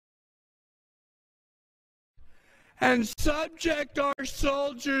and subject our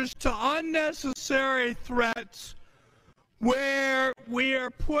soldiers to unnecessary threats where we are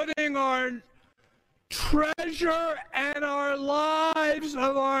putting our treasure and our lives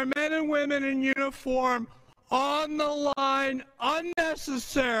of our men and women in uniform on the line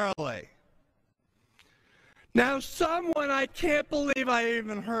unnecessarily. Now, someone, I can't believe I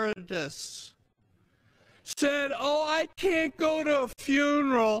even heard this, said, oh, I can't go to a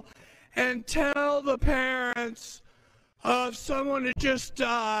funeral and tell the parents of someone who just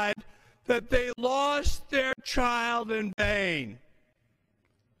died that they lost their child in vain.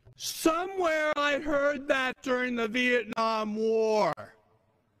 Somewhere I heard that during the Vietnam War.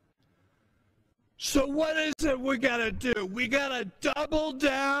 So what is it we gotta do? We gotta double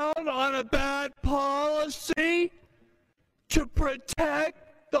down on a bad policy to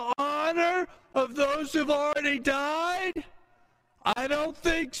protect the honor of those who've already died? I don't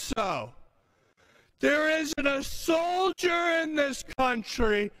think so. There isn't a soldier in this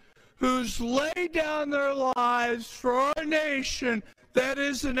country who's laid down their lives for our nation that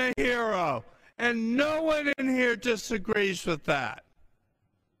isn't a hero, and no one in here disagrees with that.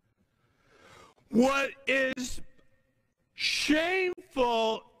 What is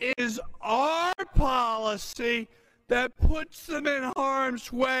shameful is our policy that puts them in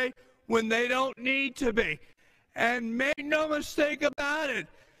harm's way when they don't need to be. And make no mistake about it,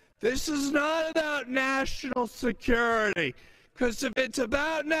 this is not about national security. Because if it's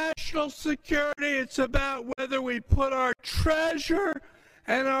about national security, it's about whether we put our treasure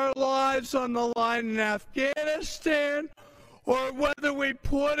and our lives on the line in Afghanistan, or whether we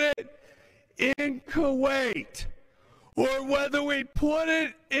put it in Kuwait, or whether we put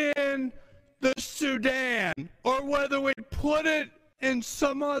it in the Sudan, or whether we put it in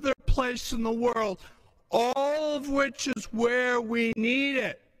some other place in the world, all of which is where we need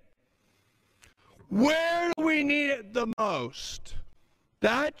it. Where do we need it the most?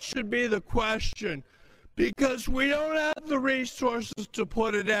 That should be the question, because we don't have the resources to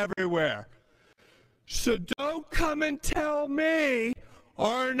put it everywhere. So don't come and tell me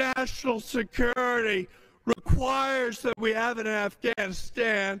our national security requires that we have it in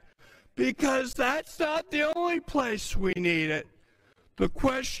Afghanistan, because that's not the only place we need it. The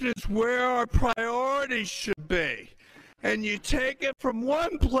question is where our priorities should be. And you take it from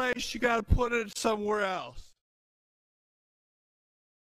one place, you got to put it somewhere else.